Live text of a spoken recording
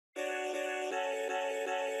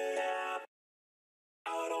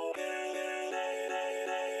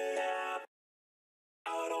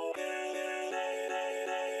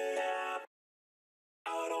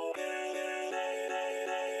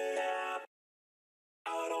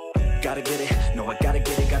gotta get it, no I gotta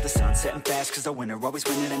get it. Got the sun setting fast, cause the winner always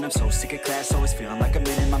winning. And I'm so sick of class, always feeling like I'm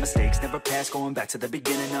in it. My mistakes never pass, going back to the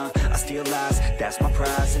beginning. I steal lies, that's my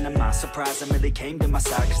prize. And I'm not surprised, I really came to my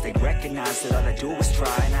side, cause they recognize that all I do is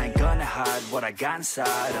try. And I ain't gonna hide what I got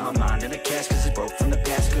inside. My mind in a cast, cause it's broke from the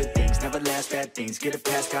past. Good things never last, bad things get it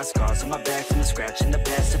past. Got scars on my back from the scratch in the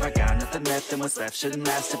past. If I got nothing left, then what's left shouldn't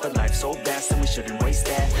last. If a life's so vast, then we shouldn't waste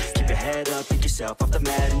that. Keep your head up, pick yourself off the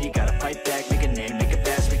mat, and you gotta fight back. Make a name, make it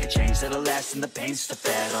fast, make a change that'll last. And the pain's just a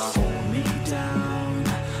fad. Hold me down,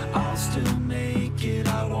 I'll still make it.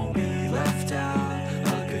 I won't be left out.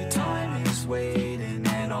 A good time is waiting,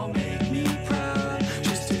 and I'll make me proud.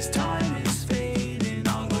 Just as time is fading,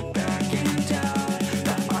 I'll look back and doubt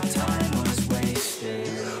that my time was wasted.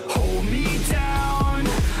 Hold me down,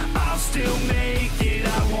 I'll still make it.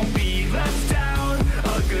 I won't be left out.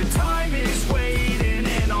 A good time is waiting,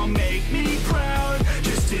 and I'll make me proud.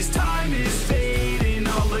 Just as time is fading,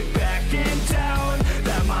 I'll look back and doubt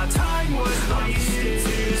that my time was wasted.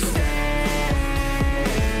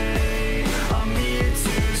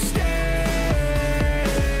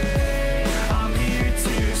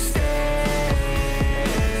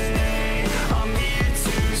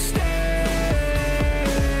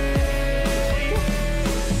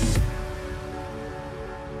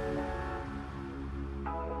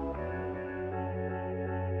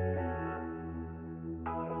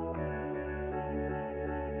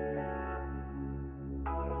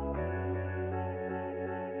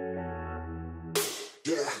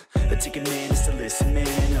 The ticket man is to listen, man.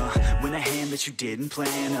 Win a hand that you didn't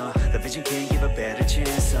plan. The vision can't give a better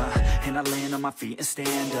chance. And I land on my feet and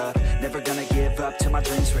stand up. Never gonna give up till my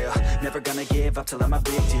dream's real. Never gonna give up till I'm a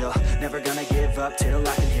big deal. Never gonna give up till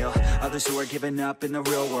I can heal others who are giving up in the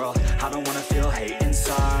real world. I don't wanna feel hate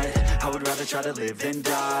inside. I would rather try to live than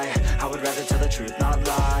die. I would rather tell the truth, not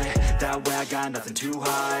lie. That way I got nothing to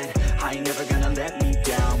hide. I ain't never gonna let me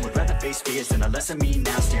down. Would rather face fears than a less of me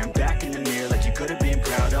now. Staring back in the mirror like you could have been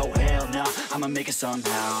proud. Oh hell no, I'ma make it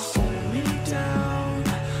somehow. Hold me down,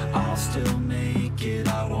 I'll still make it.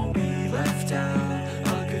 I won't be left out.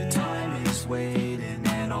 A good time is waiting,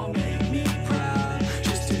 and I'll make me proud.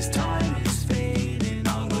 Just as time is fading,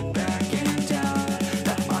 I'll look back and doubt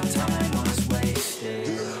that my time was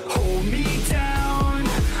wasted. Hold me down,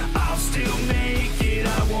 I'll still make it.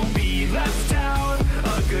 I won't be left out.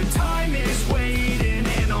 A good time is waiting,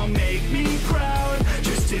 and I'll make me proud.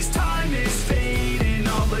 Just as time is fading,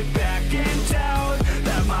 I'll look back and doubt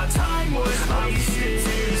that my time was wasted.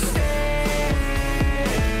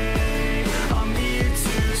 I'm here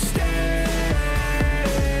to stay.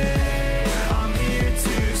 I'm here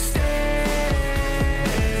to stay.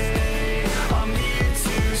 I'm here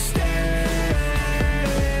to stay.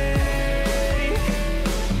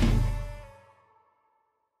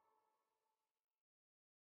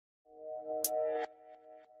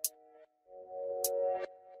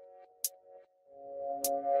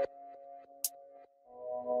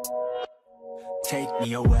 Take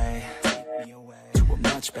me away to a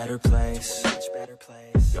much better place.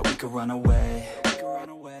 Yeah, we could run away.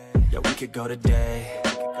 Yeah, we could go today.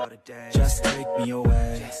 Just take me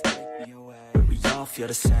away where we all feel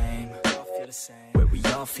the same. Where we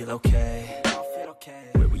all feel okay.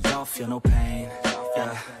 Where we all feel no pain.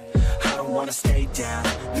 Yeah, I don't wanna stay down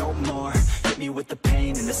no more. Hit me with the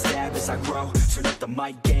pain and the stab as I grow. Turn up the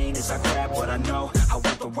mic gain as I grab what I know. I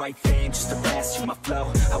want the right fame just to pass you my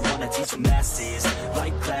flow. I wanna teach the masses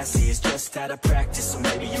like classes, just out of practice. So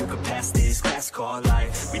maybe you could pass this class called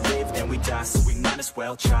life. We live then we die, so we might as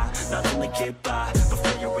well try. Not only get by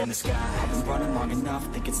before you're in the sky. I've been running long enough,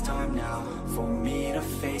 think it's time now for me to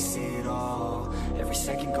face it all. Every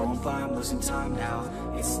second going by, I'm losing time now.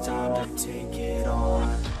 It's time to take it on.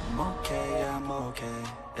 I'm okay, I'm okay,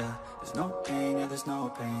 yeah. There's no pain, yeah, there's no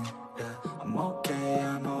pain, yeah. I'm okay,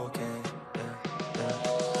 I'm okay, yeah, yeah,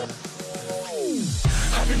 yeah.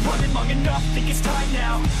 I've been running long enough, think it's time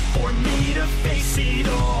now for me to face it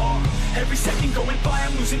all. Every second going by,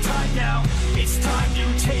 I'm losing time now. It's time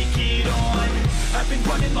to take it on. I've been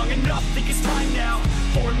running long enough, think it's time now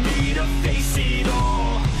for me to face it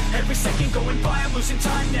all. Every second going by, I'm losing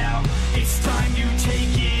time now. It's time to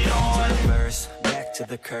take it on. Reverse, back to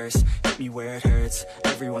the curse. Hit me where it hurts,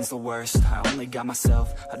 everyone's the worst. I only got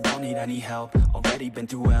myself, I don't need any help. Already been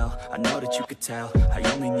through hell, I know that you could tell. I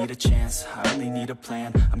only need a chance, I only need a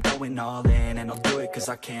plan. I'm going all in, and I'll do it cause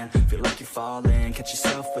I can. Feel like you're falling, catch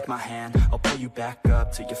yourself with my hand. I'll pull you back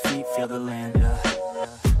up till your feet feel the land, yeah.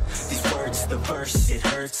 These words, the verse, it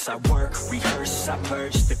hurts. I work, rehearse, I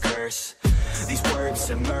purge the curse. These words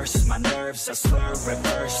immerse my nerves. I slur,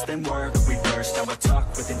 reverse, then work, reverse. Now I talk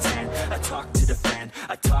with intent, I talk to defend.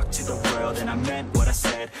 I talk to the world and I meant what I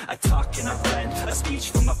said. I talk can I blend a speech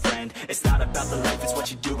from a friend? It's not about the life, it's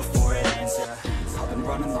what you do before it ends, yeah. I've been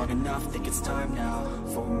running long enough, think it's time now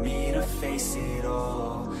for me to face it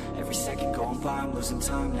all. Every second going by, I'm losing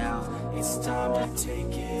time now. It's time to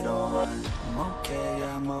take it on. I'm okay,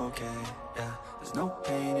 yeah. There's no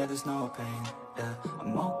pain, yeah, there's no pain, yeah.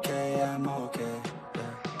 I'm okay, yeah, yeah.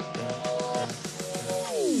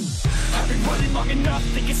 I've been running long enough,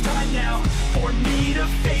 think it's time now for me to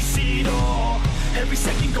face it all. Every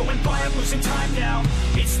second going by, I'm losing time now.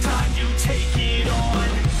 It's time to take it on.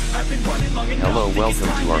 I've been running long enough. Hello, welcome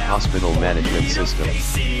to our hospital management system.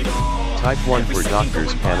 Type 1 for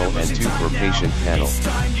doctors panel and 2 for patient panel. It's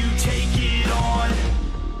time to take it on.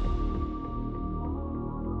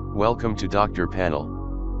 Welcome to doctor panel.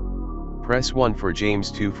 Press 1 for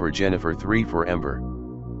James, 2 for Jennifer, 3 for Ember.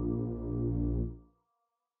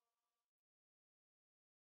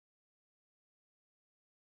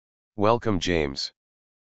 Welcome James.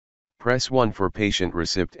 Press 1 for patient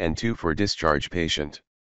receipt and 2 for discharge patient.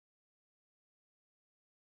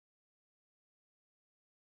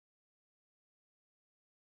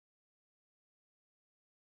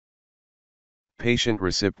 Patient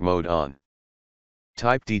receipt mode on.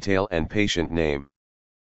 Type detail and patient name.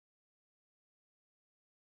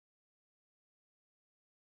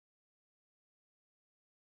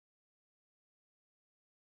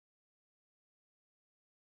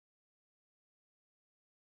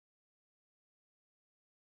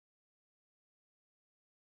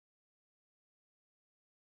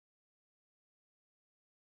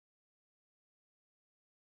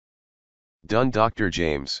 Done, Dr.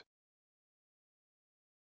 James.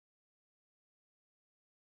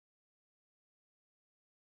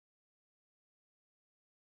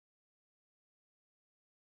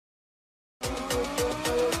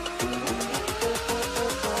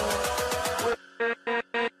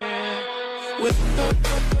 With